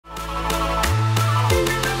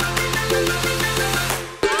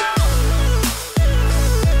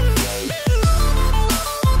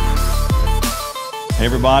Hey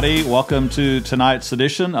everybody, welcome to tonight's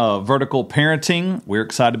edition of Vertical Parenting. We're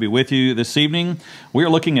excited to be with you this evening. We are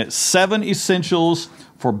looking at 7 essentials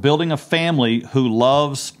for building a family who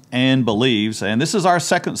loves and believes, and this is our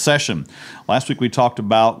second session. Last week we talked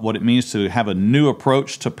about what it means to have a new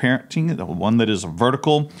approach to parenting, one that is a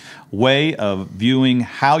vertical way of viewing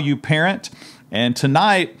how you parent. And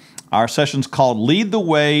tonight our session's called Lead the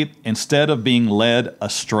Way Instead of Being Led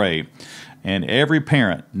Astray. And every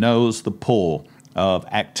parent knows the pull of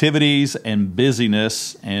activities and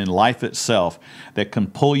busyness and life itself that can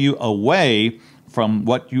pull you away from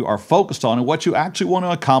what you are focused on and what you actually want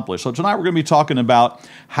to accomplish. So tonight we're going to be talking about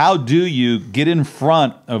how do you get in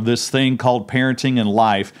front of this thing called parenting and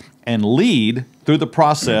life and lead through the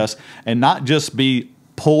process and not just be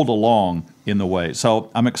pulled along in the way. So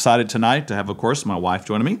I'm excited tonight to have, of course, my wife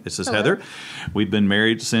joining me. This is Heather. We've been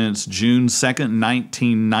married since June 2nd,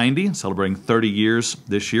 1990, celebrating 30 years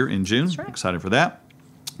this year in June. Right. Excited for that.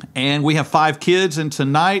 And we have 5 kids, and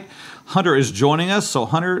tonight Hunter is joining us. So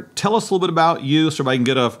Hunter, tell us a little bit about you so everybody can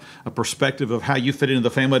get a perspective of how you fit into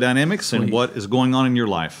the family dynamics and what is going on in your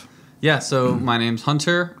life. Yeah, so my name's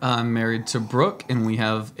Hunter. I'm married to Brooke, and we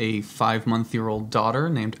have a 5-month-old daughter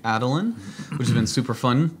named Adeline, which has been super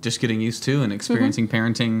fun, just getting used to and experiencing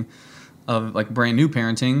parenting, of like brand new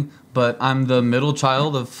parenting. But I'm the middle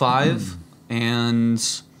child of 5,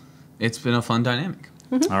 and it's been a fun dynamic.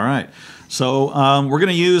 All right. So we're going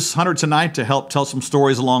to use Hunter tonight to help tell some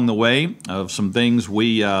stories along the way of some things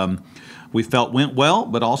we felt went well,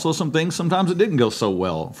 but also some things sometimes it didn't go so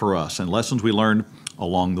well for us, and lessons we learned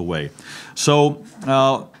along the way. So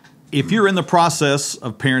if you're in the process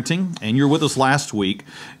of parenting and you're with us last week,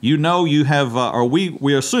 you know you have, or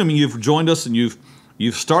we're assuming you've joined us and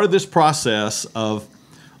you've started this process of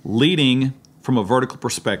leading from a vertical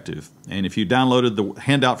perspective. And if you downloaded the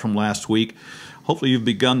handout from last week, hopefully you've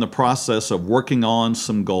begun the process of working on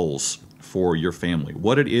some goals for your family,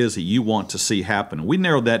 what it is that you want to see happen. We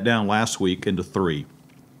narrowed that down last week into 3.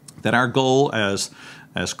 That our goal as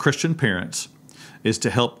Christian parents is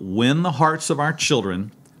to help win the hearts of our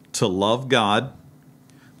children to love God,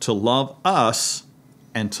 to love us,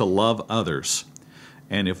 and to love others.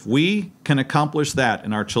 And if we can accomplish that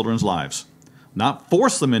in our children's lives, not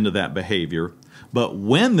force them into that behavior, but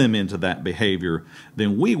win them into that behavior,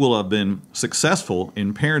 then we will have been successful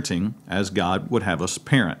in parenting as God would have us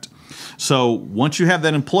parent. So once you have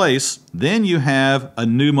that in place, then you have a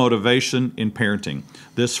new motivation in parenting.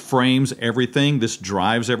 This frames everything. This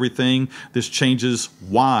drives everything. This changes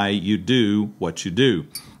why you do what you do.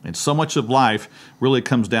 And so much of life really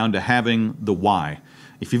comes down to having the why.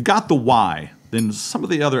 If you've got the why, then some of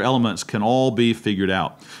the other elements can all be figured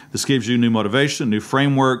out. This gives you new motivation, new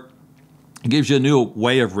framework. It gives you a new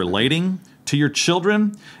way of relating to your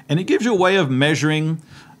children, and it gives you a way of measuring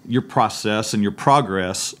your process and your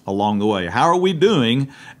progress along the way. How are we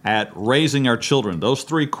doing at raising our children? Those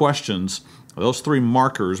 3 questions, those 3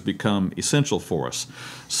 markers become essential for us.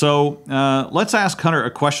 So let's ask Hunter a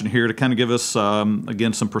question here to kind of give us,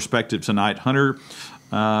 again, some perspective tonight. Hunter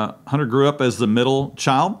grew up as the middle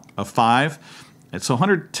child of 5. And so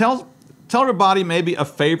Hunter, tell everybody maybe a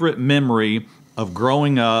favorite memory of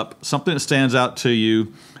growing up, something that stands out to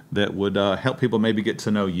you that would help people maybe get to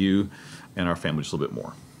know you and our family just a little bit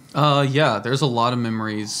more. Yeah, there's a lot of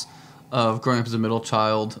memories of growing up as a middle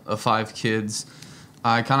child of 5 kids.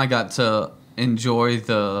 I kind of got to enjoy see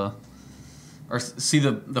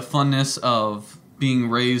the funness of being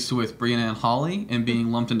raised with Brianna and Holly and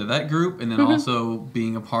being lumped into that group, and then also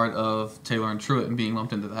being a part of Taylor and Truett and being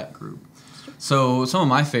lumped into that group. So some of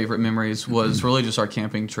my favorite memories was really just our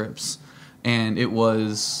camping trips. And it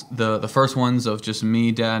was the first ones of just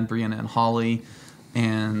me, Dad, Brianna, and Holly,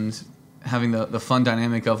 and having the fun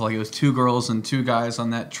dynamic of like it was 2 girls and 2 guys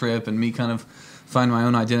on that trip, and me kind of finding my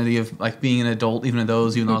own identity of like being an adult even though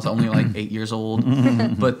I was only like 8 years old.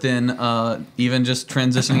 But then even just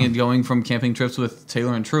transitioning and going from camping trips with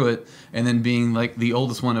Taylor and Truett, and then being like the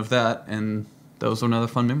oldest one of that, and those were another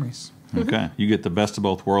fun memories. Okay, you get the best of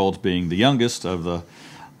both worlds, being the youngest of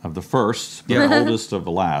the first, but the oldest of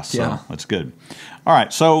the last. So that's good. All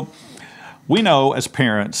right, so we know as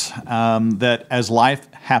parents that as life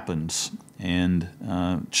happens and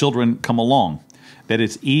children come along, that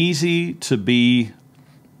it's easy to be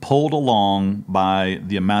pulled along by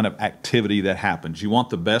the amount of activity that happens. You want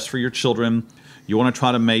the best for your children. You want to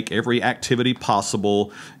try to make every activity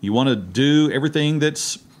possible. You want to do everything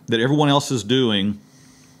that everyone else is doing.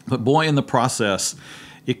 But boy, in the process,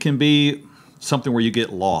 it can be something where you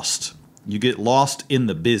get lost. You get lost in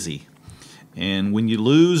the busy. And when you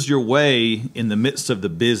lose your way in the midst of the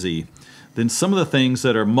busy, then some of the things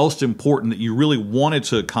that are most important that you really wanted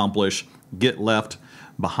to accomplish get left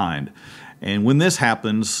behind. And when this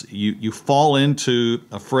happens, you fall into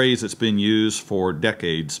a phrase that's been used for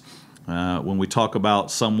decades when we talk about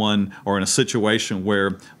someone or in a situation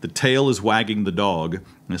where the tail is wagging the dog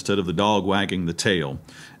instead of the dog wagging the tail.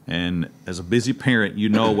 And as a busy parent, you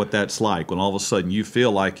know what that's like when all of a sudden you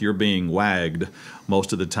feel like you're being wagged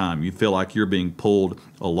most of the time. You feel like you're being pulled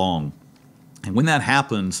along. And when that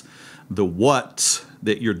happens, the what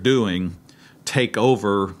that you're doing take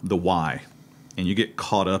over the why, and you get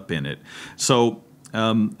caught up in it. So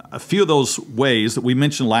a few of those ways that we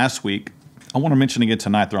mentioned last week, I want to mention again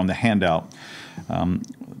tonight. They're on the handout.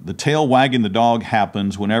 The tail wagging the dog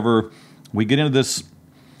happens whenever we get into this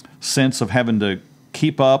sense of having to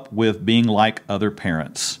keep up with being like other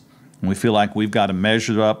parents. And we feel like we've got to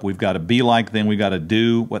measure up, we've got to be like them, we've got to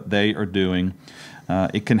do what they are doing.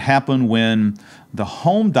 It can happen when the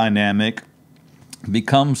home dynamic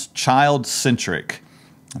becomes child-centric.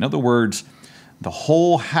 In other words, the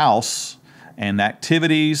whole house and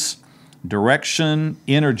activities, direction,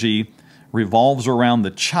 energy revolves around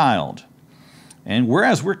the child. And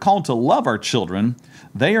whereas we're called to love our children,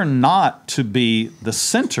 they are not to be the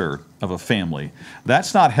center of a family.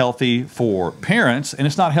 That's not healthy for parents, and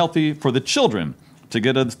it's not healthy for the children to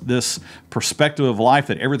get this perspective of life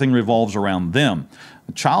that everything revolves around them.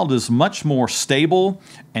 The child is much more stable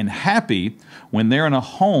and happy when they're in a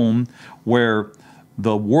home where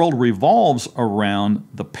the world revolves around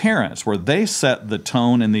the parents, where they set the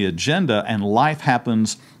tone and the agenda, and life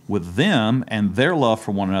happens with them and their love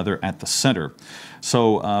for one another at the center.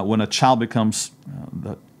 So when a child becomes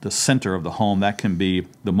the center of the home, that can be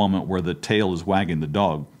the moment where the tail is wagging the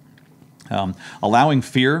dog. Allowing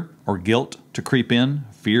fear or guilt to creep in,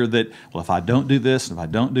 fear that, well, if I don't do this, and if I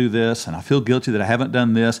don't do this, and I feel guilty that I haven't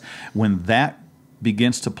done this, when that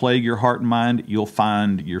begins to plague your heart and mind, you'll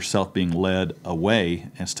find yourself being led away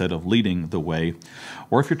instead of leading the way.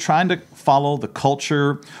 Or if you're trying to follow the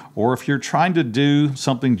culture, or if you're trying to do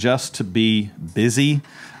something just to be busy,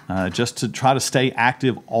 just to try to stay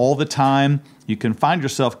active all the time, you can find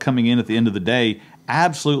yourself coming in at the end of the day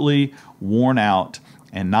absolutely worn out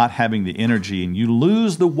and not having the energy, and you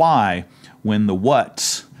lose the why when the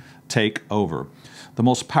whats take over. The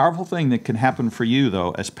most powerful thing that can happen for you,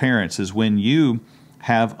 though, as parents, is when you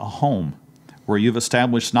have a home where you've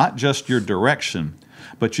established not just your direction,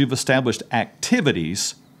 but you've established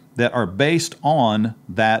activities that are based on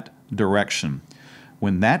that direction.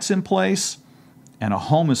 When that's in place, and a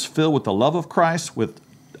home is filled with the love of Christ, with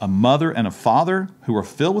a mother and a father who are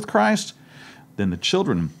filled with Christ, then the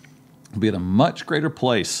children will be at a much greater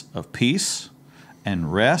place of peace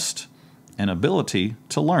and rest and ability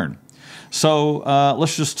to learn. So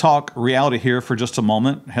let's just talk reality here for just a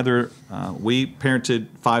moment. Heather, we parented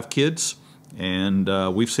 5 kids, and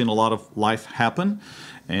we've seen a lot of life happen.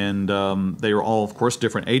 And they were all, of course,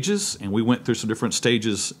 different ages, and we went through some different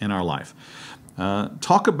stages in our life.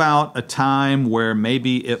 Talk about a time where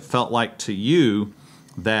maybe it felt like to you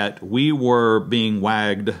that we were being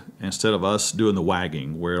wagged instead of us doing the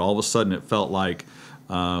wagging, where all of a sudden it felt like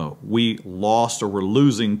we lost or were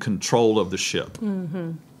losing control of the ship.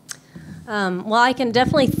 Mm-hmm. Well, I can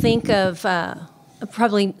definitely think of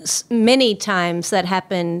probably many times that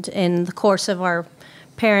happened in the course of our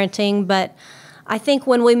parenting, but I think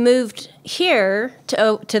when we moved here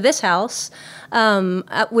to this house,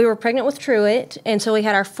 we were pregnant with Truett, and so we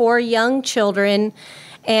had our 4 young children,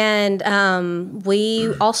 and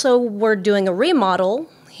we also were doing a remodel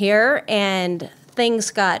here, and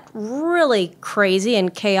things got really crazy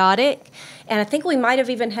and chaotic. And I think we might have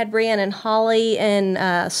even had Brianne and Holly in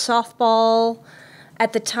softball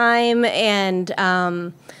at the time, and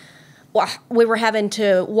we were having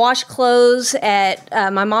to wash clothes at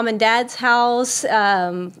my mom and dad's house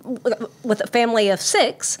with a family of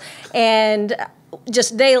 6, and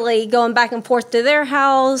just daily going back and forth to their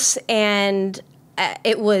house, and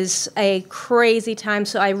it was a crazy time.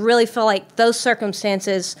 So I really feel like those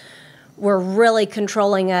circumstances were really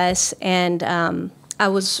controlling us, and I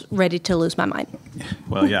was ready to lose my mind.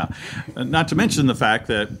 Well, yeah. Not to mention the fact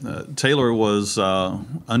that Taylor was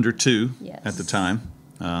under 2 Yes. at the time.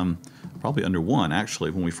 Probably under 1,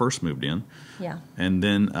 actually, when we first moved in. Yeah. And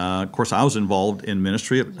then, of course, I was involved in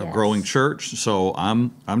ministry at a growing church, so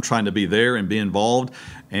I'm trying to be there and be involved.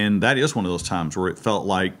 And that is one of those times where it felt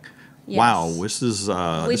like, wow, this is...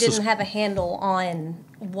 we didn't have a handle on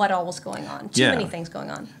what all was going on. Too many things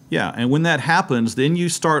going on. Yeah, and when that happens, then you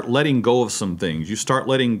start letting go of some things. You start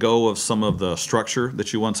letting go of some of the structure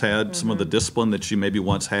that you once had, some of the discipline that you maybe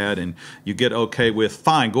once had, and you get okay with,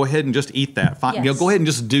 fine, go ahead and just eat that. Fine, go ahead and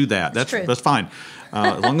just do that. That's fine.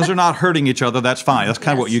 As long as they're not hurting each other, that's fine. That's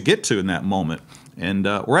kind of what you get to in that moment. And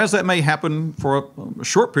whereas that may happen for a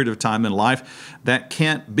short period of time in life, that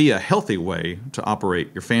can't be a healthy way to operate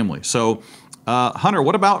your family. So, Hunter,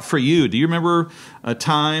 what about for you? Do you remember a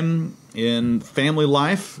time in family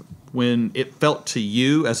life when it felt to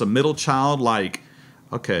you as a middle child like,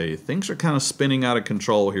 okay, things are kind of spinning out of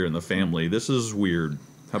control here in the family. This is weird.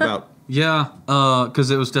 How about... Yeah,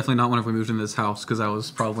 because it was definitely not whenever we moved into this house, because I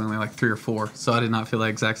was probably only like 3 or 4, so I did not feel that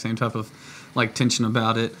exact same type of like tension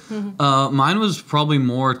about it. Mine was probably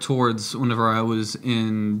more towards whenever I was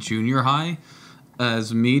in junior high,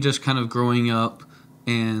 as me just kind of growing up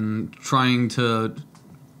and trying to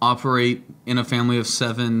operate in a family of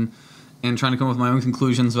 7 and trying to come up with my own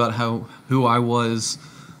conclusions about who I was.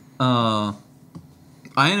 I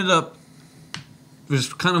ended up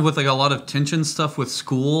just kind of with like a lot of tension stuff with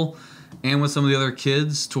school and with some of the other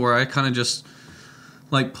kids, to where I kind of just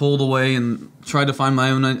like pulled away and tried to find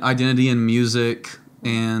my own identity in music,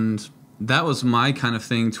 and that was my kind of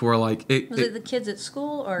thing, to where like was it the kids at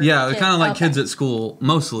school, or yeah, kind of like kids at school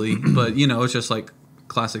mostly, but you know, it's just like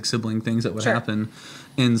classic sibling things that would happen.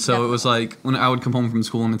 And so it was like when I would come home from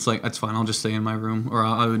school and it's like, it's fine, I'll just stay in my room, or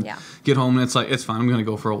I would get home and it's like, it's fine, I'm gonna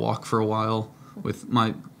go for a walk for a while with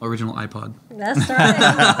my original iPod. That's right.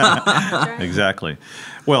 That's right. Exactly.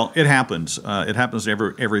 Well, it happens. It happens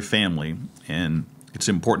to every family, and it's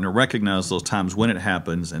important to recognize those times when it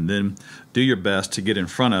happens, and then do your best to get in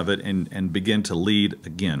front of it and begin to lead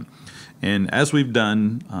again. And as we've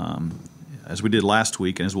done, as we did last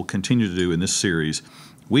week, and as we'll continue to do in this series,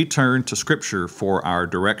 we turn to Scripture for our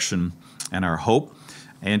direction and our hope,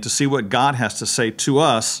 and to see what God has to say to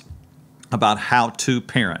us about how to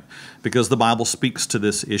parent, because the Bible speaks to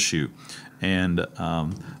this issue. And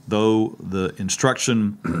though the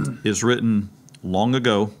instruction is written long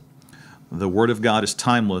ago, the Word of God is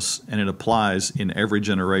timeless, and it applies in every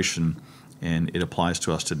generation, and it applies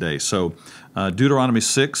to us today. So Deuteronomy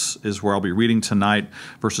 6 is where I'll be reading tonight.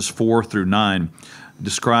 Verses 4 through 9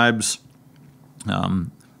 describes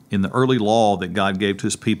in the early law that God gave to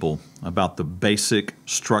His people about the basic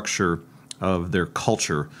structure of their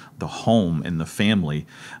culture, the home and the family.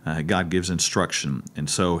 God gives instruction. And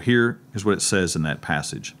so here is what it says in that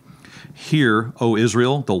passage. Hear, O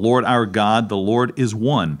Israel, the Lord our God, the Lord is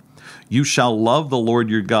one. You shall love the Lord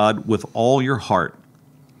your God with all your heart,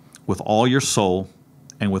 with all your soul,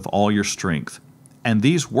 and with all your strength. And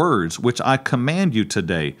these words which I command you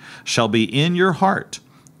today shall be in your heart.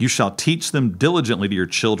 You shall teach them diligently to your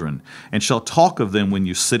children, and shall talk of them when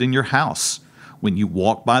you sit in your house, when you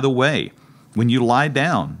walk by the way, when you lie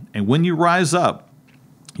down, and when you rise up.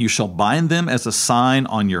 You shall bind them as a sign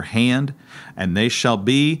on your hand, and they shall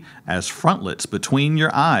be as frontlets between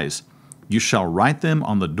your eyes. You shall write them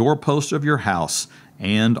on the doorpost of your house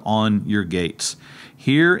and on your gates.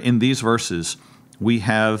 Here in these verses, we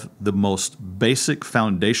have the most basic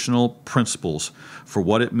foundational principles for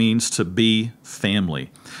what it means to be family.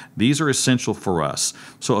 These are essential for us.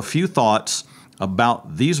 So a few thoughts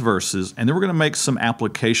about these verses, and then we're going to make some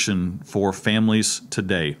application for families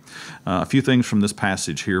today. A few things from this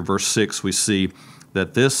passage here. Verse 6, we see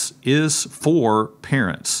that this is for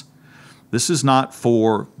parents. This is not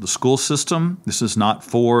for the school system. This is not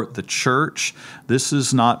for the church. This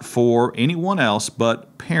is not for anyone else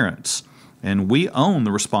but parents. And we own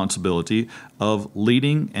the responsibility of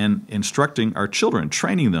leading and instructing our children,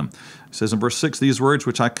 training them. It says in verse 6, these words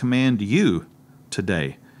which I command you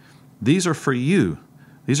today. These are for you.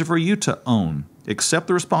 These are for you to own. Accept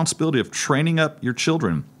the responsibility of training up your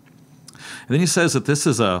children. And then he says that this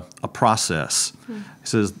is a process. He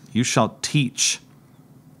says, you shall teach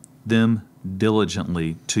them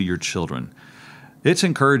diligently to your children. It's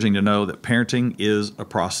encouraging to know that parenting is a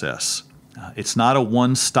process. It's not a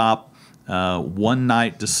one-stop,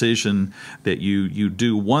 one-night decision that you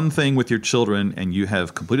do one thing with your children and you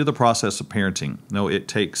have completed the process of parenting. No, it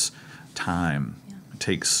takes time. It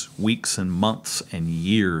takes weeks and months and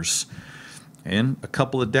years and a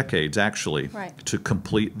couple of decades, actually, to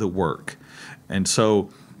complete the work. And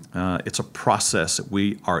so it's a process that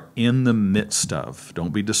we are in the midst of.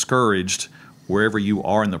 Don't be discouraged wherever you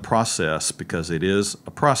are in the process, because it is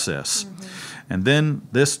a process. And then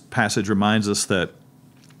this passage reminds us that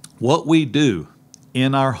what we do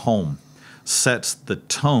in our home sets the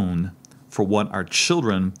tone for what our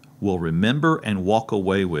children will remember and walk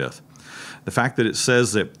away with. The fact that it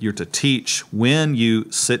says that you're to teach when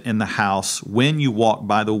you sit in the house, when you walk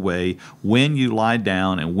by the way, when you lie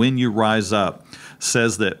down, and when you rise up,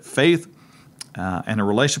 says that faith and a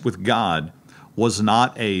relationship with God was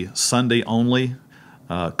not a Sunday-only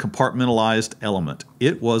compartmentalized element.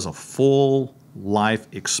 It was a full life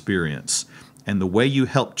experience. And the way you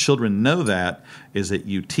help children know that is that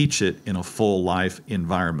you teach it in a full life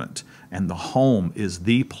environment. And the home is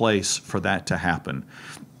the place for that to happen.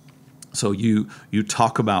 So you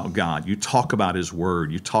talk about God, you talk about His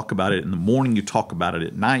Word, you talk about it in the morning, you talk about it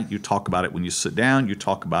at night, you talk about it when you sit down, you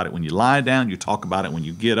talk about it when you lie down, you talk about it when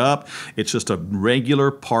you get up. It's just a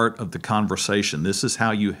regular part of the conversation. This is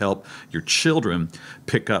how you help your children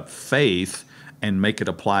pick up faith and make it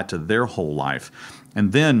apply to their whole life.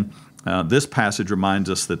 And then this passage reminds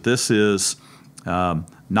us that this is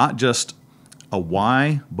not just a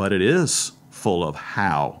why, but it is full of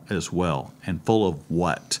how as well, and full of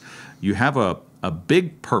what. You have a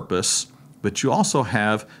big purpose, but you also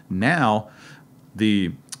have now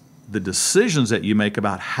the decisions that you make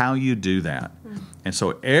about how you do that. And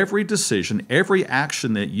so every decision, every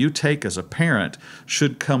action that you take as a parent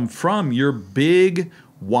should come from your big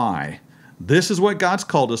why. This is what God's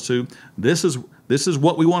called us to. This is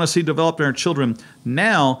what we want to see developed in our children.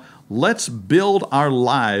 Now, let's build our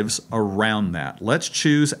lives around that. Let's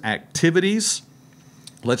choose activities.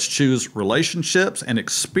 Let's choose relationships and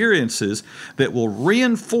experiences that will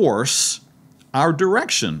reinforce our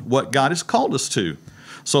direction, what God has called us to.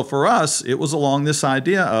 So for us, it was along this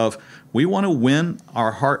idea of we want to win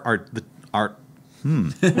our heart, we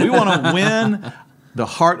want to win the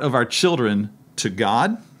heart of our children to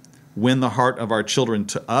God, win the heart of our children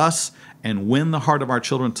to us, and win the heart of our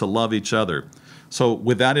children to love each other. So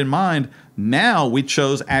with that in mind, now we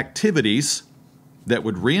chose activities that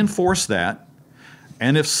would reinforce that.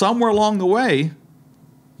 And if somewhere along the way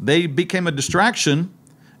they became a distraction,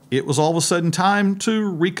 it was all of a sudden time to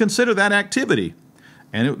reconsider that activity.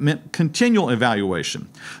 And it meant continual evaluation.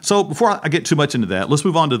 So before I get too much into that, let's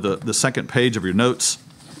move on to the second page of your notes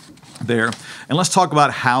there. And let's talk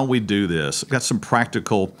about how we do this. I've got some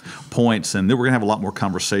practical points, and then we're going to have a lot more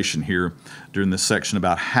conversation here during this section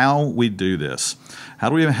about how we do this. How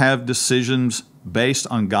do we have decisions based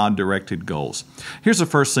on God-directed goals? Here's the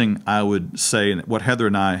first thing I would say, and what Heather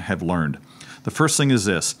and I have learned. The first thing is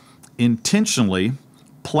this: intentionally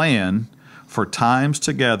plan for times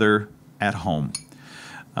together at home.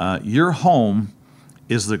 Your home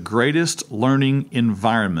is the greatest learning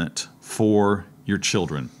environment for your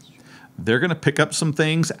children. They're going to pick up some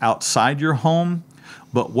things outside your home,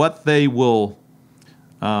 but what they will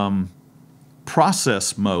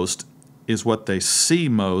process most is what they see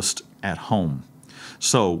most at home.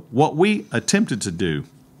 So what we attempted to do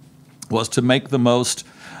was to make the most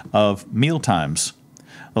of meal times.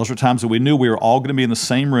 Those were times that we knew we were all going to be in the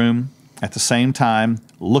same room at the same time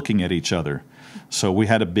looking at each other. So we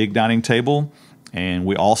had a big dining table, and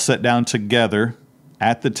we all sat down together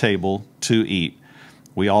at the table to eat.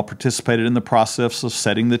 We all participated in the process of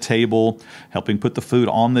setting the table, helping put the food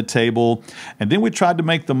on the table, and then we tried to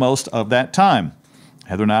make the most of that time.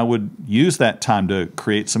 Heather and I would use that time to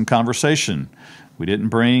create some conversation. We didn't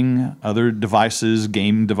bring other devices,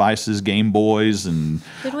 Game Boys, and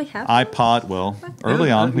Did we have iPod. Well,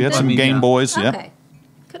 early on, we had some Game Boys. Okay. Yep.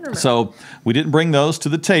 Couldn't remember. So we didn't bring those to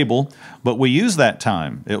the table, but we used that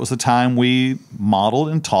time. It was the time we modeled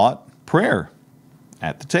and taught prayer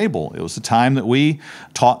at the table. It was the time that we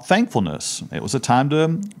taught thankfulness. It was a time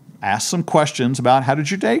to ask some questions about how did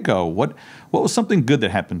your day go? What was something good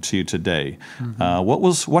that happened to you today?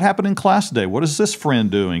 Mm-hmm. What happened in class today? What is this friend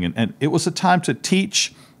doing? And it was a time to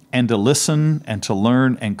teach and to listen and to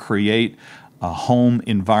learn and create a home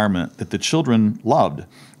environment that the children loved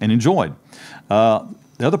and enjoyed.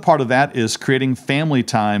 The other part of that is creating family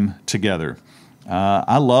time together.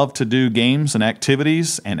 I love to do games and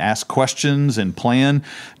activities and ask questions and plan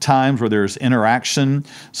times where there's interaction.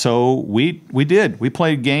 So we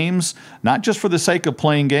played games, not just for the sake of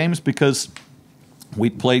playing games, because we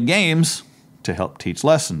played games to help teach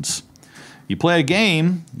lessons. You play a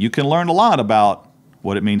game, you can learn a lot about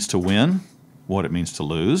what it means to win, what it means to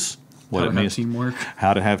lose, what it means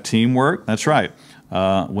how to have teamwork. That's right.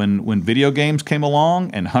 When video games came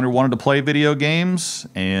along and Hunter wanted to play video games,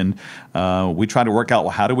 and we tried to work out,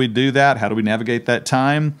 well, how do we do that? How do we navigate that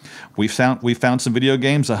time? We found some video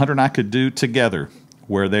games that Hunter and I could do together,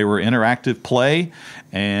 where they were interactive play,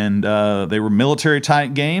 and they were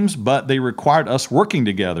military-type games, but they required us working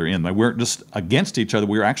together. They weren't just against each other.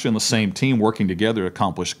 We were actually on the same team working together to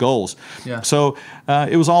accomplish goals. Yeah. So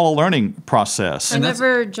it was all a learning process. I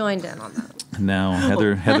never joined in on that. No,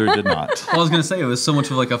 Heather did not. Well, I was going to say, it was so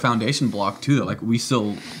much of like a foundation block, too, that like we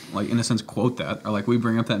still, like in a sense, quote that, or like we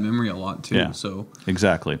bring up that memory a lot, too. Yeah, so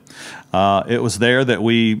exactly. It was there that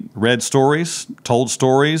we read stories, told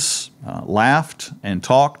stories, laughed and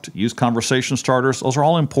talked, used conversation starters. Those are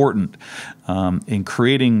all important in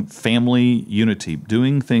creating family unity,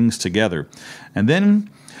 doing things together. And then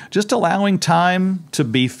just allowing time to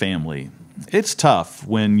be family. It's tough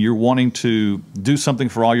when you're wanting to do something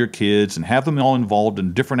for all your kids and have them all involved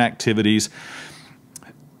in different activities.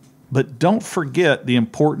 But don't forget the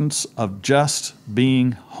importance of just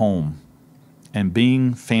being home and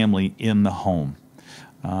being family in the home.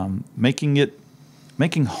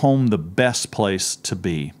 Making home the best place to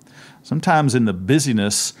be. Sometimes in the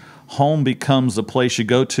busyness, home becomes the place you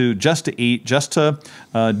go to just to eat, just to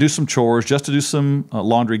do some chores, just to do some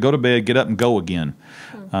laundry, go to bed, get up and go again.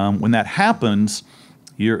 When that happens,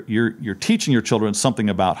 you're teaching your children something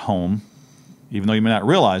about home, even though you may not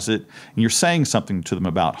realize it, and you're saying something to them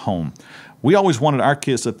about home. We always wanted our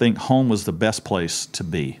kids to think home was the best place to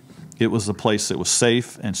be. It was the place that was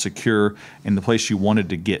safe and secure and the place you wanted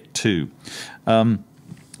to get to.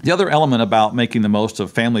 The other element about making the most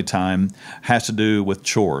of family time has to do with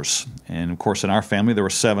chores. And of course, in our family, there were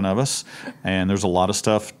 7 of us, and there's a lot of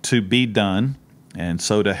stuff to be done. And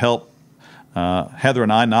so to help Heather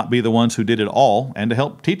and I not be the ones who did it all, and to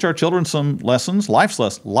help teach our children some lessons, life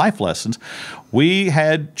lessons, we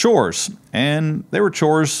had chores. And there were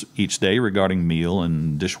chores each day regarding meal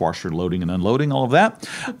and dishwasher loading and unloading, all of that.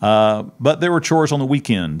 But there were chores on the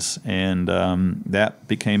weekends, and that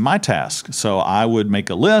became my task. So I would make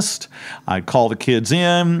a list, I'd call the kids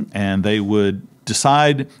in, and they would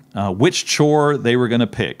decide which chore they were going to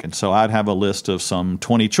pick. And so I'd have a list of some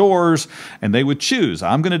 20 chores, and they would choose,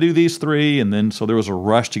 I'm going to do these 3, and then so there was a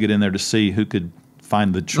rush to get in there to see who could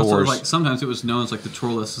find the chores. Sort of like, sometimes it was known as like the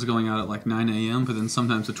chore list is going out at like 9 a.m., but then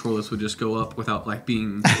sometimes the chore list would just go up without like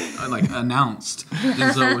being like announced.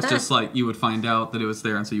 And so it was just like you would find out that it was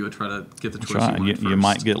there, and so you would try to get the chores you wanted first. You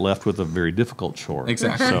might get left with a very difficult chore.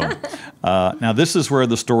 Exactly. So, now this is where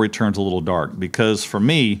the story turns a little dark, because for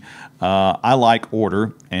me, I like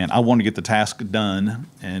order, and I want to get the task done.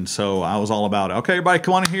 And so I was all about, okay, everybody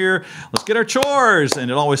come on in here, let's get our chores. And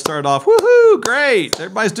it always started off, woohoo, great,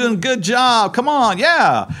 everybody's doing a good job, come on,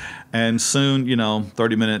 yeah. And soon,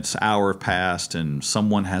 30 minutes, hour passed, and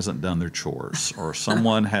someone hasn't done their chores, or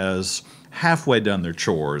someone has halfway done their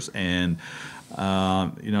chores, and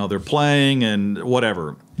they're playing and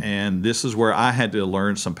whatever. And this is where I had to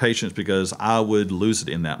learn some patience, because I would lose it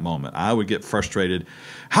in that moment. I would get frustrated.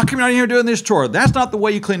 How come you're not in here doing this chore? That's not the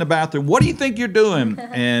way you clean the bathroom. What do you think you're doing?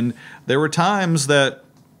 And there were times that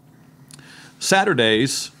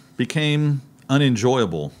Saturdays became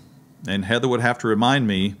unenjoyable. And Heather would have to remind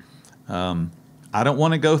me, I don't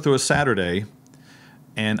want to go through a Saturday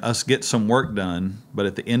and us get some work done, but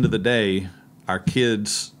at the end of the day, our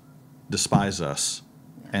kids despise us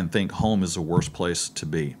and think home is the worst place to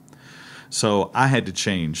be. So I had to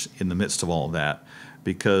change in the midst of all of that,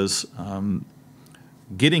 because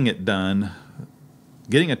getting it done,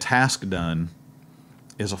 getting a task done,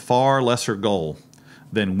 is a far lesser goal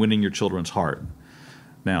than winning your children's heart.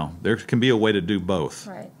 Now, there can be a way to do both.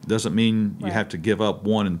 Right. Doesn't mean you have to give up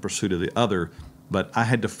one in pursuit of the other, but I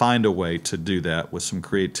had to find a way to do that with some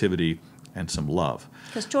creativity and some love.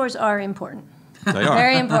 Because chores are important. They are.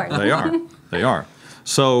 Very important. They are. They are.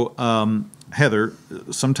 So, Heather,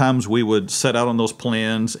 sometimes we would set out on those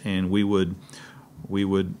plans, and we would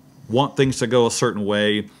want things to go a certain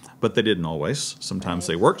way, but they didn't always. Sometimes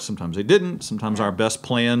they worked, sometimes they didn't. Sometimes our best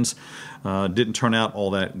plans didn't turn out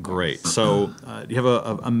all that great. So do you have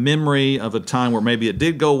a memory of a time where maybe it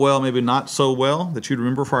did go well, maybe not so well, that you'd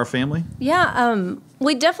remember for our family? Yeah,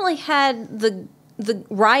 we definitely had the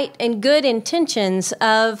right and good intentions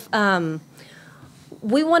of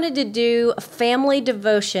we wanted to do family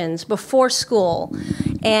devotions before school,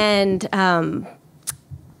 and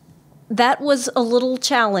that was a little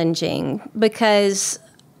challenging because,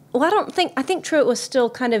 well, I think Truett was still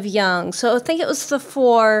kind of young, so I think it was the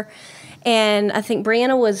 4, and I think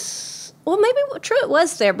Brianna was, well, maybe Truett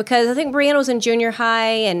was there, because I think Brianna was in junior high,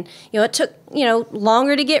 and, it took,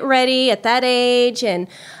 longer to get ready at that age, and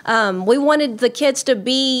we wanted the kids to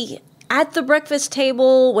be at the breakfast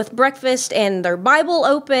table with breakfast and their Bible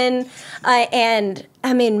open, and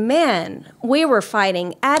I mean, man, we were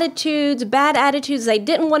fighting attitudes, bad attitudes. They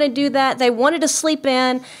didn't want to do that. They wanted to sleep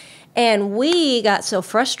in, and we got so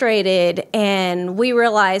frustrated, and we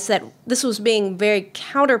realized that this was being very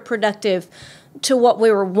counterproductive to what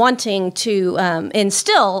we were wanting to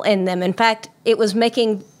instill in them. In fact, it was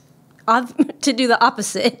making to do the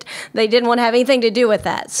opposite. They didn't want to have anything to do with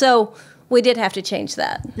that. So we did have to change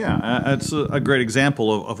that. Yeah, that's a great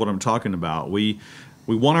example of what I'm talking about. We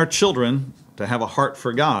want our children to have a heart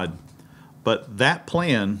for God, but that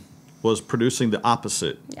plan was producing the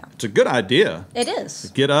opposite. Yeah. It's a good idea. It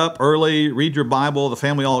is. Get up early, read your Bible, the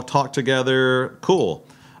family all talk together, cool.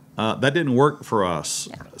 That didn't work for us.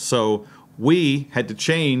 Yeah. So we had to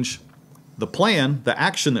change the plan, the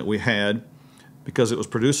action that we had, because it was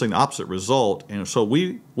producing the opposite result. And so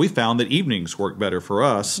we found that evenings worked better for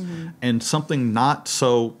us, and something not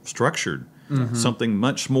so structured, something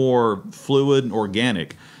much more fluid and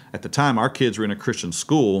organic. At the time, our kids were in a Christian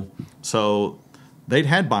school, so they'd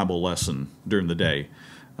had Bible lesson during the day.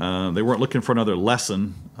 They weren't looking for another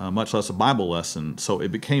lesson, much less a Bible lesson. So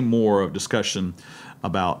it became more of discussion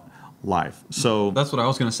about life. So that's what I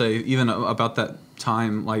was going to say. Even about that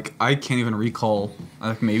time, like I can't even recall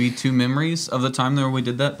like maybe 2 memories of the time there we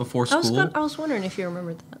did that before school. I was wondering if you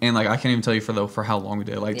remembered that. And like I can't even tell you for how long we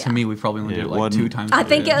did it. Like to me, we probably only did it like 2 times. I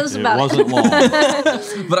think it was about. It wasn't long.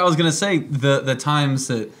 But I was going to say the times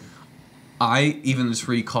that I even just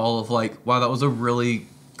recall of like, wow, that was a really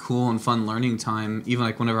cool and fun learning time. Even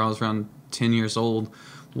like whenever I was around 10 years old,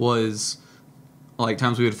 was like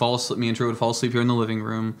times we would fall asleep. Me and Drew would fall asleep here in the living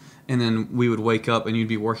room, and then we would wake up and you'd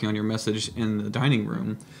be working on your message in the dining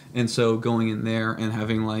room. And so going in there and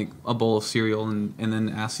having like a bowl of cereal and then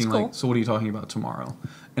asking like, so what are you talking about tomorrow?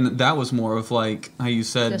 And that was more of like how you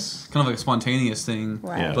said, kind of like a spontaneous thing.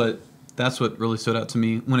 Right. Yeah. But that's what really stood out to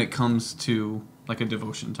me when it comes to like a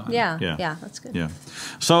devotion time. Yeah, that's good. Yeah.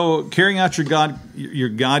 So carrying out your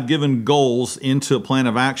God-given goals into a plan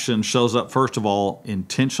of action shows up, first of all,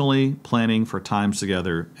 intentionally planning for times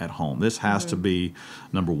together at home. This has to be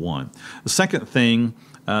number one. The second thing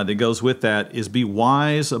that goes with that is be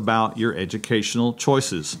wise about your educational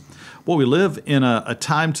choices. Well, we live in a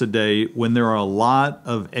time today when there are a lot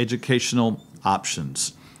of educational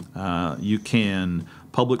options. You can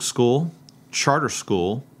public school, charter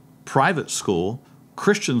school, private school,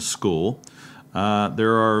 Christian school.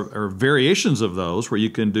 There are variations of those where you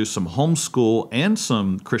can do some homeschool and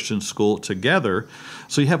some Christian school together.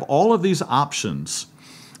 So you have all of these options.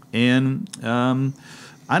 And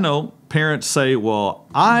I know parents say, well,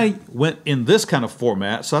 I went in this kind of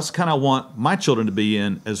format, so that's kind of want my children to be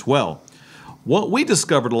in as well. What we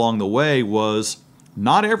discovered along the way was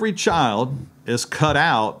not every child is cut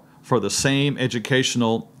out for the same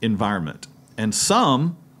educational environment. And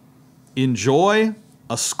some enjoy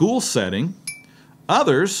a school setting,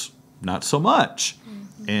 others not so much.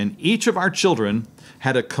 And each of our children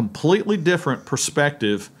had a completely different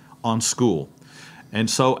perspective on school. And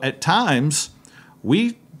so at times,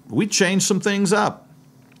 we changed some things up.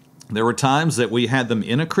 There were times that we had them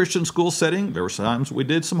in a Christian school setting. There were times we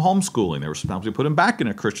did some homeschooling. There were times we put them back in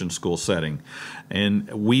a Christian school setting. And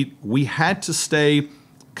we had to stay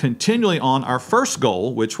continually on our first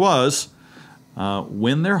goal, which was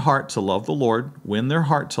win their heart to love the Lord, win their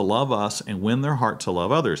heart to love us, and win their heart to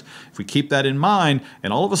love others. If we keep that in mind,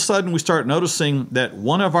 and all of a sudden we start noticing that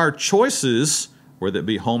one of our choices, whether it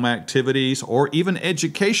be home activities or even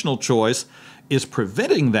educational choice, is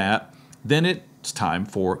preventing that, then it's time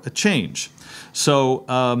for a change. So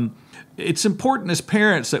it's important as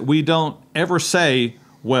parents that we don't ever say,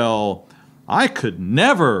 well, I could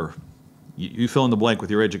never, you fill in the blank with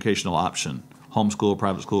your educational option. Homeschool,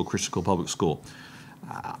 private school, Christian school, public school.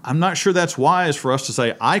 I'm not sure that's wise for us to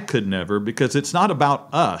say, I could never, because it's not about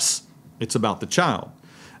us. It's about the child.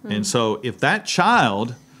 And so if that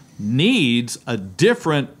child needs a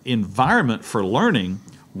different environment for learning,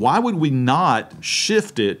 why would we not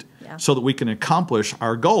shift it so that we can accomplish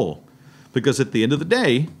our goal? Because at the end of the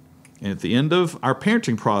day, and at the end of our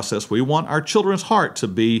parenting process, we want our children's heart to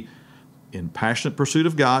be in passionate pursuit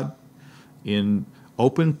of God, in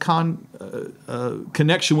open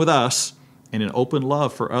connection with us, and an open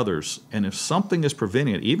love for others. And if something is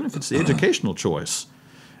preventing it, even if it's the educational choice,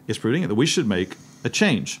 is preventing it, that we should make a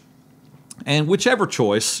change. And whichever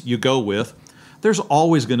choice you go with, there's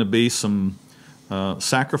always going to be some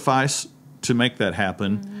sacrifice to make that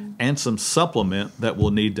happen, and some supplement that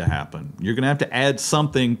will need to happen. You're going to have to add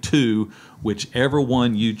something to whichever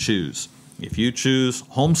one you choose. If you choose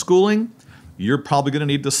homeschooling, you're probably going to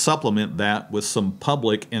need to supplement that with some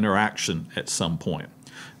public interaction at some point.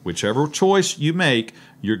 Whichever choice you make,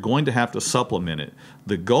 you're going to have to supplement it.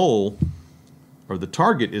 The goal or the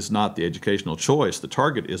target is not the educational choice. The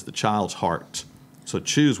target is the child's heart. So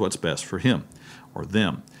choose what's best for him or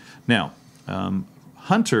them. Now,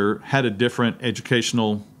 Hunter had a different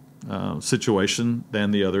educational situation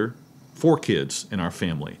than the other 4 kids in our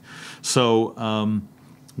family. So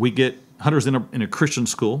we get Hunter's in a Christian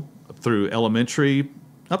school through elementary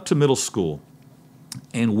up to middle school.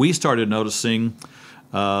 And we started noticing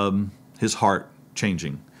his heart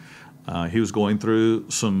changing. He was going through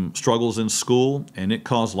some struggles in school, and it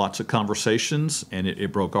caused lots of conversations, and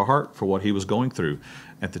it broke our heart for what he was going through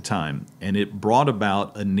at the time. And it brought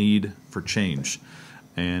about a need for change.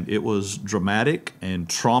 And it was dramatic and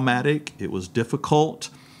traumatic. It was difficult,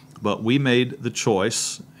 but we made the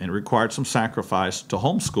choice, and it required some sacrifice, to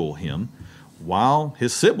homeschool him while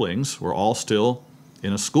his siblings were all still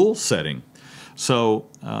in a school setting. So,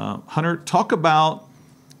 Hunter, talk about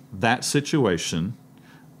that situation,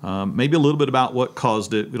 maybe a little bit about what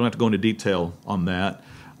caused it. We don't have to go into detail on that,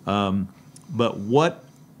 but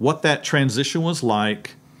what that transition was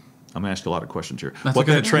like. I'm going to ask you a lot of questions here. That's what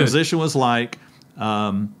okay. that transition was like,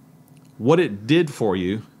 what it did for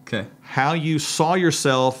you, Okay. how you saw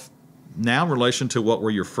yourself now in relation to what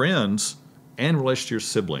were your friends and in relation to your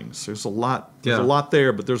siblings. There's a lot. There's a lot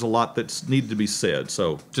there, but there's a lot that's needed to be said.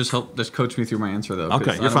 So Just coach me through my answer though. 'cause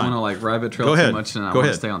Okay, you're I don't fine. want to like rabbit trail Go too ahead. much, and I Go want to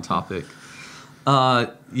ahead. stay on topic.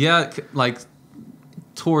 Like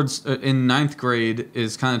towards in ninth grade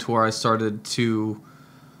is kind of to where I started to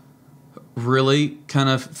really kind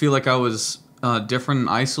of feel like I was different and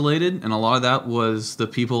isolated, and a lot of that was the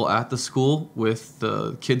people at the school with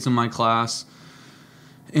the kids in my class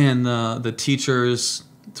and the teachers,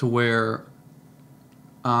 to where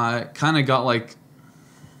I kind of got like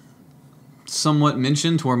somewhat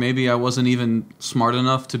mentioned to where maybe I wasn't even smart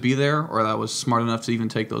enough to be there, or that I was smart enough to even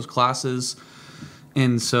take those classes.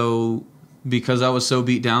 And so because I was so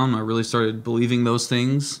beat down, I really started believing those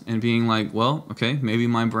things and being like, well, okay, maybe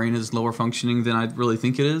my brain is lower functioning than I really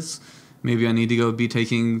think it is. Maybe I need to go be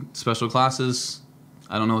taking special classes.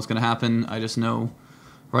 I don't know what's going to happen. I just know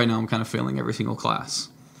right now I'm kind of failing every single class.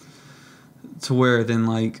 To where then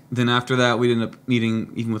after that we'd end up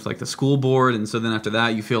meeting even with like the school board, and so then after that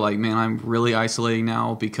you feel like, man, I'm really isolating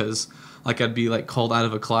now, because like I'd be like called out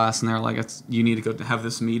of a class and they're like, you need to go to have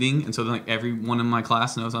this meeting, and so then like everyone in my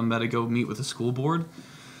class knows I'm about to go meet with the school board.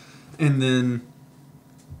 And then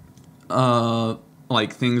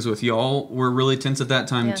like things with y'all were really tense at that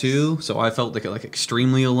time Yes. too, so I felt like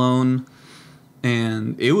extremely alone.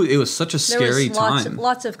 And it was such a scary time.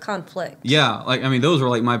 Lots of conflict. Yeah, like I mean, those were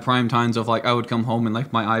like my prime times of like I would come home and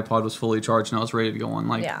like my iPod was fully charged and I was ready to go on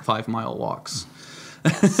like 5-mile walks.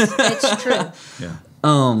 It's true. yeah.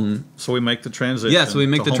 So we make the transition. Yeah, so we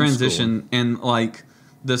make to the homeschooling. transition, and like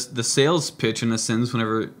the sales pitch in a sense,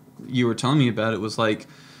 whenever you were telling me about it, was like,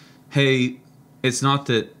 hey, it's not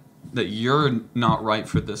that you're not right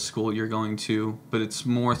for this school you're going to, but it's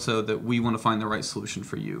more so that we want to find the right solution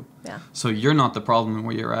for you. Yeah. So you're not the problem in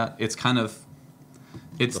where you're at. It's kind of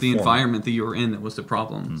the environment that you were in that was the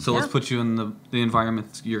problem. Mm-hmm. So let's put you in the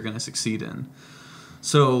environment you're going to succeed in.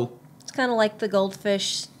 So it's kind of like the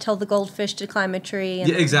goldfish. Tell the goldfish to climb a tree. And,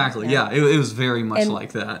 yeah, exactly. Yeah, it was very much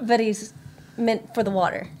like that. But he's meant for the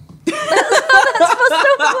water. That's supposed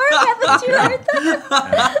to work. Haven't you heard that?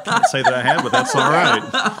 I can't say that I have, but that's all right.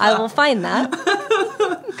 I will find that.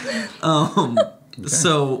 Okay.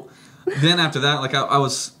 So then after that, like I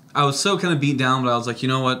was so kind of beat down, but I was like, you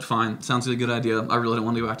know what? Fine. Sounds like a good idea. I really don't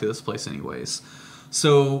want to go back to this place anyways.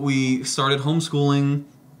 So we started homeschooling,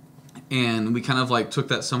 and we kind of like took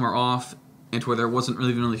that summer off into where there wasn't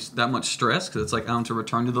really that much stress, because it's like I don't have to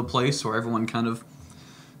return to the place where everyone kind of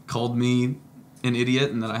called me an idiot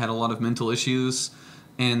and that I had a lot of mental issues.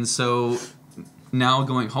 And so now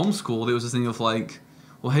going homeschooled, it was this thing of like,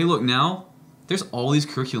 well, hey, look, now there's all these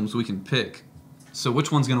curriculums we can pick. So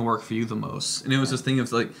which one's going to work for you the most? And it was this thing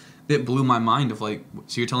of like, it blew my mind of like,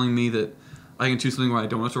 so you're telling me that I can choose something where I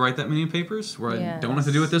don't have to write that many papers, where I don't have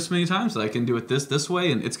to do it this many times, that I can do it this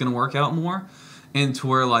way, and it's going to work out more. And to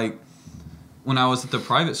where like, when I was at the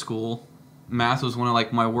private school, math was one of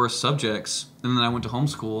like my worst subjects. And then I went to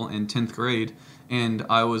homeschool in 10th grade, and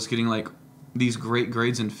I was getting like these great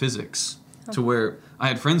grades in physics, to where I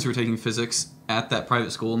had friends who were taking physics at that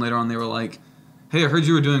private school, and later on they were like, hey, I heard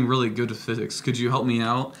you were doing really good with physics. Could you help me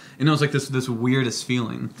out? And it was like this weirdest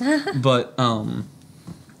feeling. But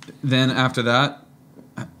then after that,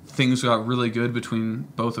 things got really good between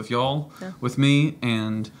both of y'all with me,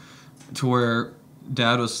 and to where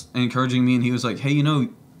Dad was encouraging me, and he was like, hey, you know,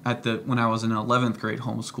 when I was in 11th grade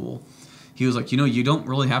homeschool, he was like, you know, you don't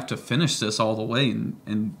really have to finish this all the way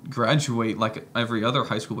and graduate like every other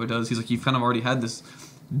high schooler does. He's like, you've kind of already had this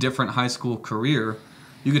different high school career.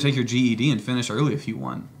 You could take your GED and finish early if you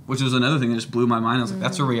want, which was another thing that just blew my mind. I was like,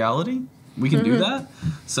 that's a reality? We can do that?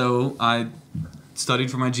 So I studied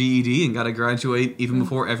for my GED and got to graduate even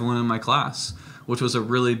before everyone in my class, which was a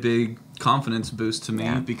really big confidence boost to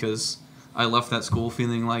me, because I left that school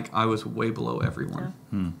feeling like I was way below everyone.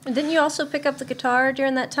 And didn't you also pick up the guitar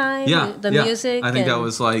during that time? Yeah. The music? I think that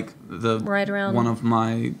was like right around one of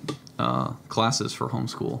my classes for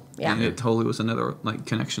homeschool. Yeah. And it totally was another like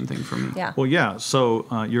connection thing for me. Yeah. Well, yeah. So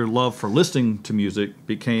your love for listening to music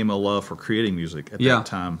became a love for creating music at that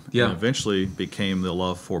time. Yeah. And eventually became the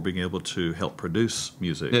love for being able to help produce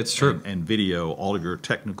music. It's true. And video. All of your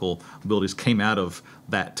technical abilities came out of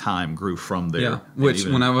that time, grew from there. Yeah. And Which,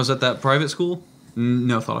 even- when I was at that private school,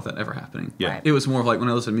 no thought of that ever happening. Yeah. Right. It was more of like when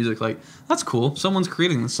I listened to music, like, that's cool. Someone's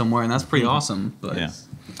creating this somewhere, and that's pretty awesome. But Yeah.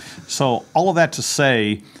 So all of that to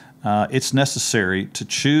say, it's necessary to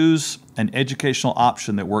choose an educational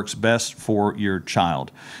option that works best for your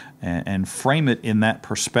child and frame it in that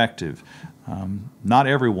perspective. Not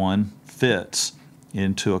everyone fits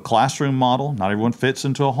into a classroom model. Not everyone fits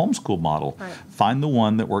into a homeschool model. Right. Find the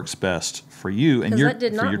one that works best for you and 'Cause your, that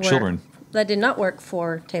did for not your work. children. That did not work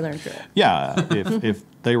for Taylor and Drew. Yeah, if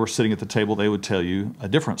they were sitting at the table, they would tell you a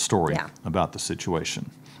different story Yeah. about the situation.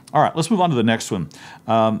 All right, let's move on to the next one.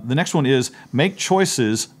 The next one is make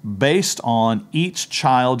choices based on each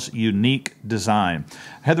child's unique design.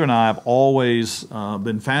 Heather and I have always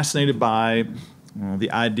been fascinated by the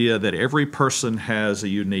idea that every person has a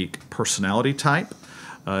unique personality type,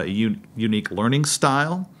 a unique learning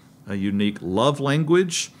style, a unique love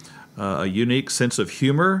language, a unique sense of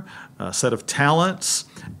humor, a set of talents,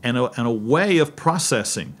 and a way of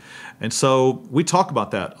processing. And so we talk about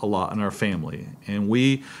that a lot in our family. And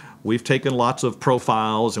we've taken lots of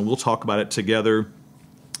profiles, and we'll talk about it together.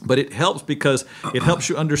 But it helps because it helps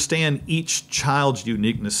you understand each child's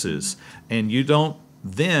uniquenesses. And you don't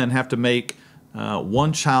then have to make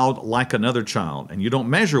one child like another child, and you don't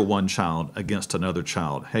measure one child against another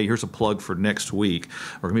child. Hey, here's a plug for next week.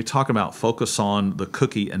 We're going to be talking about focus on the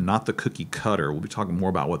cookie and not the cookie cutter. We'll be talking more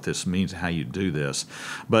about what this means and how you do this.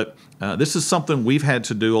 But this is something we've had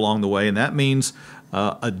to do along the way, and that means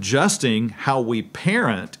adjusting how we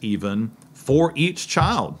parent even for each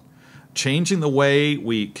child, changing the way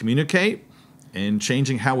we communicate and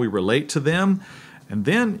changing how we relate to them, and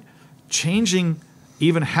then changing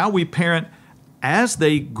even how we parent as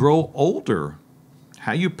they grow older.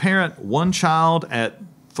 How you parent one child at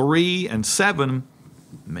 3 and 7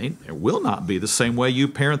 it will not be the same way you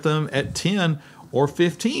parent them at 10 or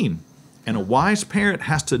 15. And a wise parent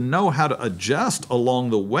has to know how to adjust along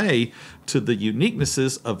the way to the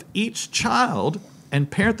uniquenesses of each child and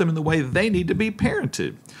parent them in the way they need to be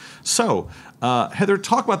parented. So, Heather,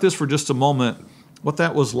 talk about this for just a moment, what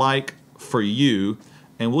that was like for you,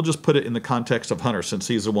 and we'll just put it in the context of Hunter since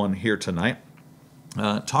he's the one here tonight.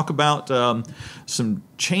 Talk about some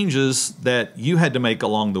changes that you had to make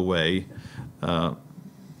along the way.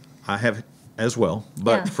 I have as well,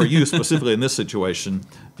 but Yeah. for you specifically in this situation,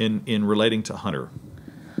 in relating to Hunter.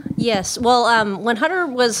 Yes. Well, when Hunter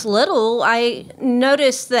was little, I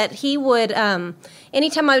noticed that he would,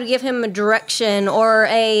 anytime I would give him a direction or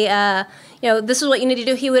this is what you need to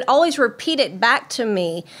do, he would always repeat it back to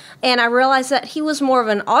me. And I realized that he was more of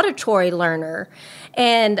an auditory learner.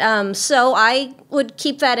 And so I would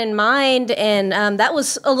keep that in mind. And that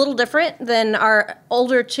was a little different than our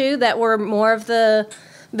older two that were more of the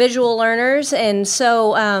visual learners. And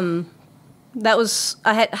so that was,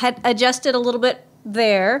 I had adjusted a little bit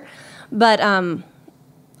there. But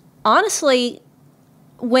honestly,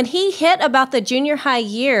 when he hit about the junior high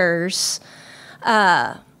years,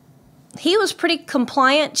 he was pretty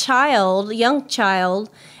compliant young child.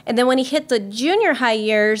 And then when he hit the junior high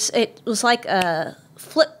years, it was like a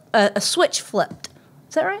switch flipped.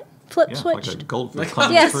 Is that right? Switched? Like a goldfish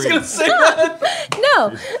climbing Yes. a tree.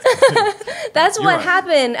 No, that's You're what right.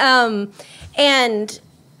 happened. And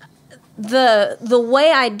the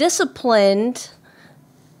way I disciplined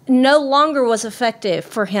no longer was effective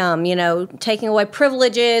for him. Taking away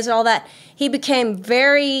privileges and all that. He became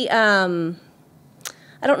very. I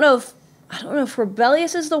don't know if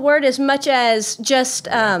rebellious is the word as much as just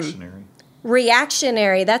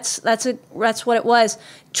reactionary. That's what it was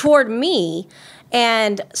toward me.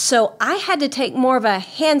 And so I had to take more of a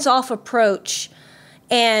hands-off approach,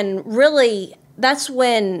 and really that's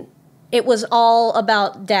when it was all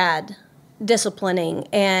about Dad disciplining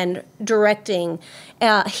and directing.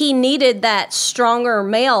 He needed that stronger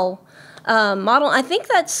male model. I think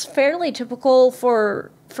that's fairly typical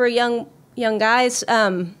for young guys.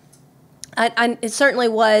 It certainly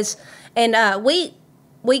was, and we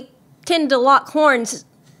tend to lock horns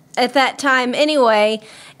at that time anyway,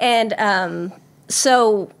 and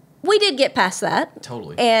so we did get past that.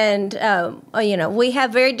 Totally. And we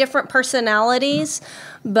have very different personalities,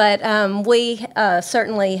 but we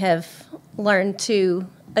certainly have learned to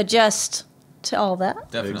adjust to all that.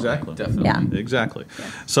 Definitely. Exactly. Definitely. Yeah. Exactly.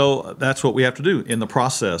 So that's what we have to do in the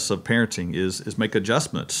process of parenting is make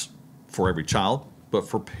adjustments for every child, but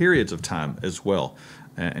for periods of time as well.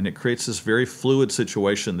 And it creates this very fluid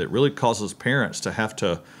situation that really causes parents to have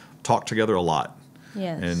to talk together a lot.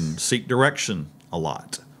 Yes. And seek direction a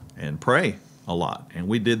lot and pray a lot. And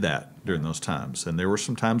we did that during those times. And there were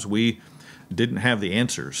some times we didn't have the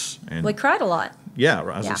answers. And We cried a lot. yeah,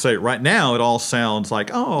 I was going to say, right now it all sounds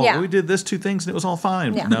like, we did this 2 things and it was all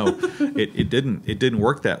fine. Yeah. No, it didn't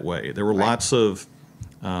work that way. There were lots of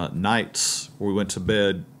nights where we went to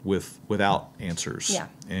bed without answers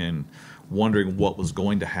and wondering what was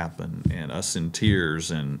going to happen, and us in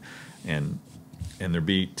tears, and there'd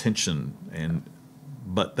be tension,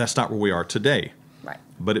 but that's not where we are today. Right.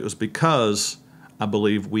 But it was because I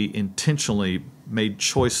believe we intentionally made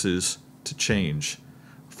choices to change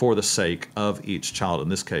for the sake of each child, in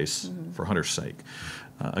this case, for Hunter's sake.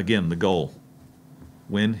 Again, the goal,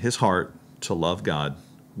 win his heart to love God,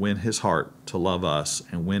 win his heart to love us,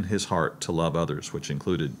 and win his heart to love others, which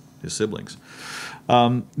included his siblings.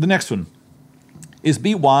 The next one is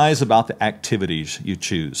be wise about the activities you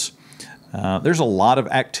choose. There's a lot of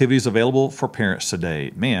activities available for parents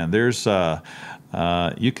today. Man, there's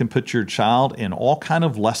you can put your child in all kind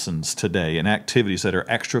of lessons today and activities that are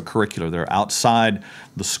extracurricular. They're outside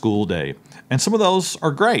the school day. And some of those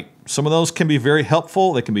are great. Some of those can be very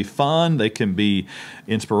helpful. They can be fun. They can be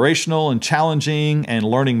inspirational and challenging and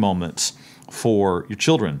learning moments for your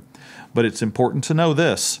children. But it's important to know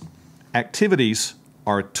this. Activities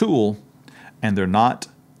are a tool and they're not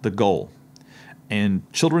the goal. And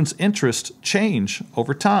children's interests change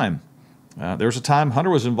over time. There was a time Hunter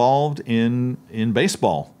was involved in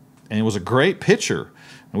baseball and was a great pitcher.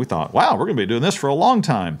 And we thought, wow, we're going to be doing this for a long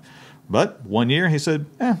time. But one year he said,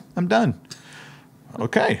 I'm done.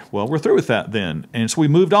 Okay, well, we're through with that then. And so we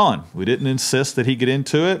moved on. We didn't insist that he get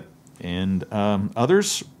into it. And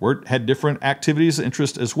others had different activities,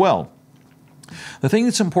 interest as well. The thing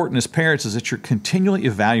that's important as parents is that you're continually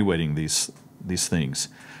evaluating these things.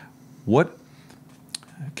 What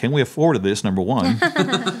can we afford this, number one?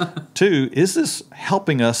 2, is this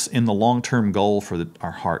helping us in the long-term goal for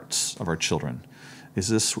our hearts of our children? Is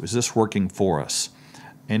this working for us?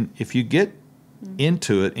 And if you get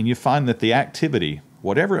into it and you find that the activity,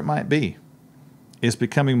 whatever it might be, is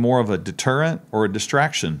becoming more of a deterrent or a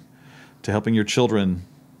distraction to helping your children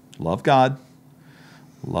love God,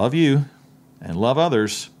 love you, and love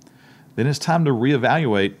others, then it's time to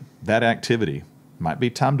reevaluate that activity. Might be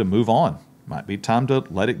time to move on. Might be time to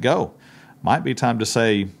let it go. Might be time to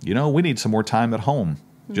say, we need some more time at home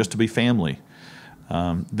just to be family.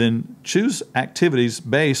 Then choose activities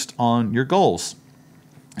based on your goals.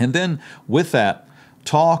 And then with that,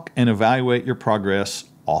 talk and evaluate your progress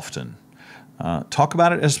often. Talk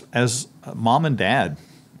about it as mom and dad.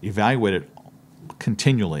 Evaluate it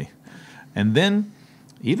continually. And then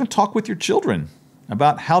even talk with your children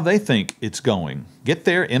about how they think it's going. Get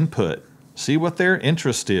their input. See what their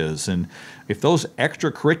interest is. And if those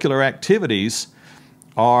extracurricular activities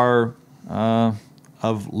are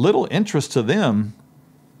of little interest to them,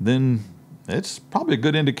 then it's probably a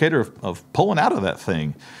good indicator of pulling out of that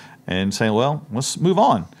thing and saying, well, let's move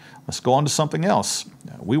on. Let's go on to something else.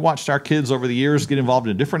 We watched our kids over the years get involved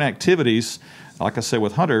in different activities, like I said,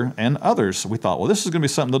 with Hunter and others. We thought, well, this is going to be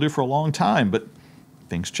something they'll do for a long time, but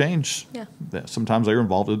things change. Yeah. Sometimes they were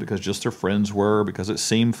involved with it because just their friends were, because it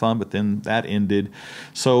seemed fun, but then that ended.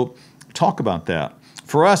 So talk about that.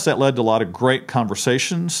 For us, that led to a lot of great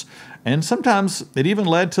conversations, and sometimes it even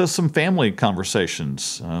led to some family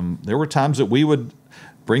conversations. There were times that we would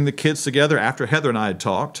bring the kids together after Heather and I had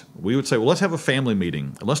talked. We would say, well, let's have a family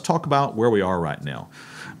meeting, and let's talk about where we are right now.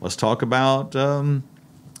 Let's talk about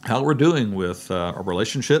how we're doing with our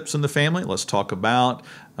relationships in the family. Let's talk about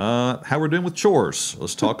how we're doing with chores.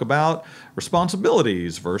 Let's talk about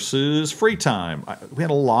responsibilities versus free time. We had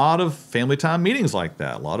a lot of family time meetings like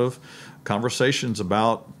that, a lot of conversations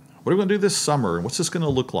about what are we going to do this summer and what's this going to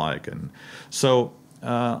look like. And so,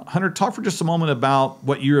 Hunter, talk for just a moment about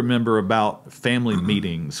what you remember about family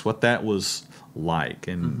meetings, what that was like,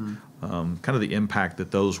 and kind of the impact that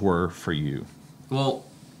those were for you. Well,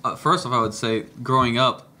 first off, I would say growing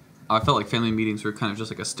up, I felt like family meetings were kind of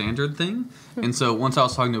just like a standard thing. And so once I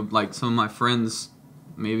was talking to like some of my friends,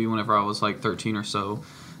 maybe whenever I was like 13 or so,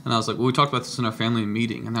 and I was like, well, we talked about this in our family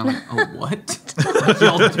meeting. And they're like, oh, what?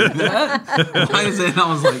 Y'all do that? Why is it? And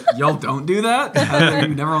I was like, y'all don't do that? You're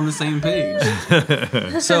never on the same page.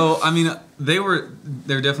 So, I mean, they're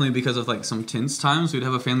definitely because of like some tense times. We'd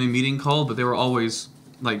have a family meeting called, but they were always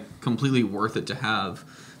like completely worth it to have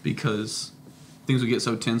because things would get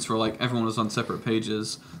so tense where like everyone was on separate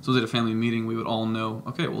pages. So at a family meeting, we would all know,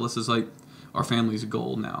 okay, well, this is like our family's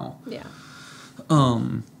goal now. Yeah.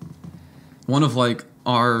 One of like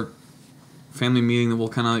our family meeting that we'll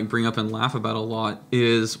kind of like bring up and laugh about a lot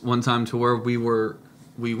is one time to where we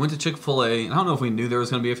went to Chick-fil-A, and I don't know if we knew there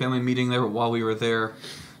was going to be a family meeting there, but while we were there,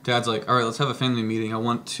 Dad's like, all right, let's have a family meeting. I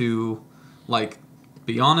want to, like,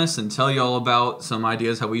 be honest and tell you all about some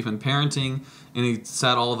ideas how we've been parenting. And he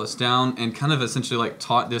sat all of us down and kind of essentially, like,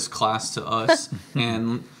 taught this class to us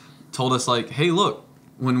and told us, like, hey, look,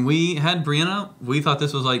 when we had Brianna, we thought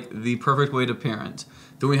this was, like, the perfect way to parent.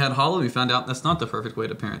 Then we had Holly, we found out that's not the perfect way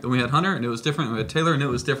to parent. Then we had Hunter, and it was different. We had Taylor, and it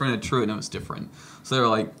was different. And Truett, and it was different. So they were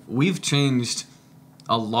like, we've changed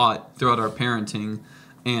a lot throughout our parenting,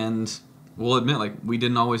 and we'll admit, like, we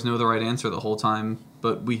didn't always know the right answer the whole time,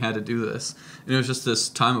 but we had to do this. And it was just this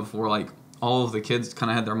time of where, like, all of the kids kind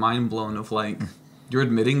of had their mind blown of, like, you're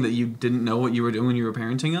admitting that you didn't know what you were doing when you were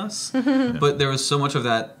parenting us. Yeah. But there was so much of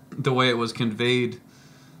that, the way it was conveyed,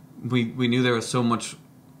 we knew there was so much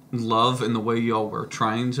love in the way y'all were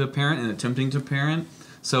trying to parent and attempting to parent.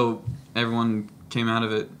 So everyone came out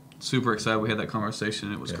of it super excited. We had that conversation,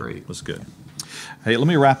 and it was great. It was good. Hey, let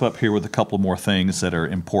me wrap up here with a couple more things that are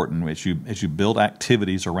important as you build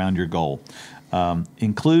activities around your goal.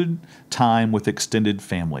 Include time with extended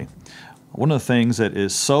family. One of the things that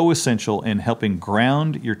is so essential in helping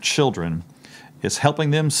ground your children is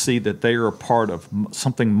helping them see that they are a part of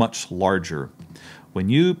something much larger. When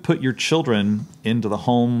you put your children into the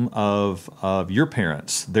home of your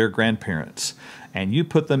parents, their grandparents, and you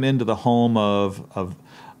put them into the home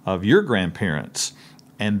of your grandparents,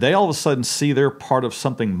 and they all of a sudden see they're part of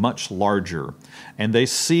something much larger, and they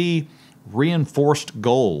see reinforced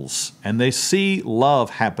goals, and they see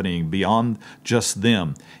love happening beyond just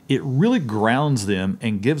them, it really grounds them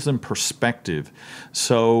and gives them perspective.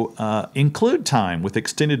 So include time with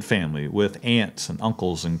extended family, with aunts and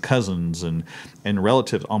uncles and cousins and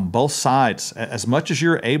relatives on both sides as much as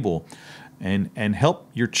you're able, and help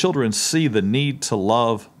your children see the need to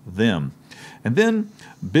love them. And then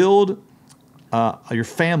build your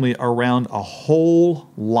family around a whole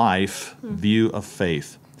life view of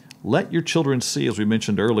faith. Let your children see, as we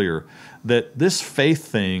mentioned earlier, that this faith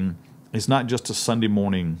thing is not just a Sunday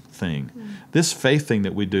morning thing. This faith thing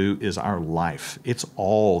that we do is our life. It's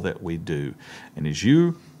all that we do. And as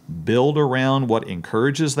you build around what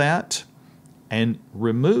encourages that and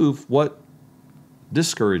remove what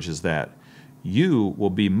discourages that, you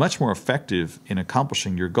will be much more effective in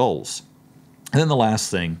accomplishing your goals. And then the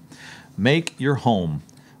last thing, make your home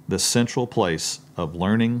the central place of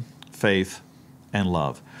learning, faith, and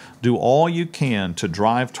love. Do all you can to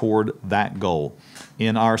drive toward that goal.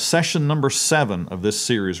 In our session number 7 of this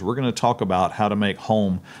series, we're going to talk about how to make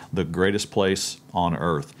home the greatest place on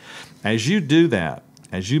earth. As you do that,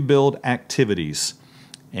 as you build activities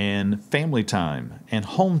and family time and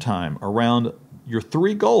home time around your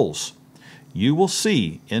 3 goals, you will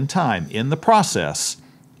see in time, in the process,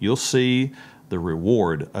 you'll see the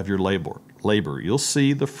reward of your labor. You'll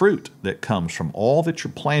see the fruit that comes from all that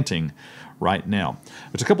you're planting right now.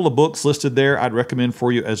 There's a couple of books listed there I'd recommend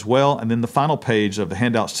for you as well. And then the final page of the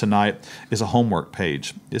handouts tonight is a homework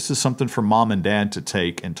page. This is something for mom and dad to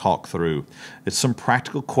take and talk through. It's some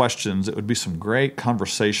practical questions. It would be some great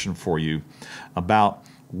conversation for you about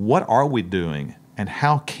what are we doing and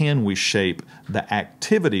how can we shape the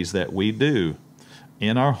activities that we do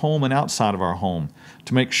in our home and outside of our home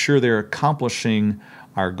to make sure they're accomplishing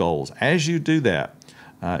our goals. As you do that,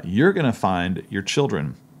 you're going to find your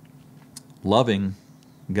children loving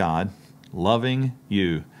God, loving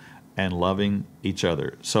you, and loving each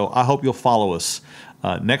other. So I hope you'll follow us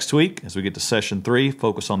next week as we get to session 3,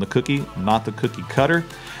 focus on the cookie, not the cookie cutter.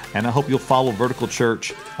 And I hope you'll follow Vertical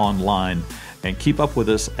Church online and keep up with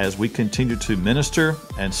us as we continue to minister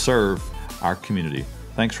and serve our community.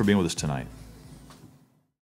 Thanks for being with us tonight.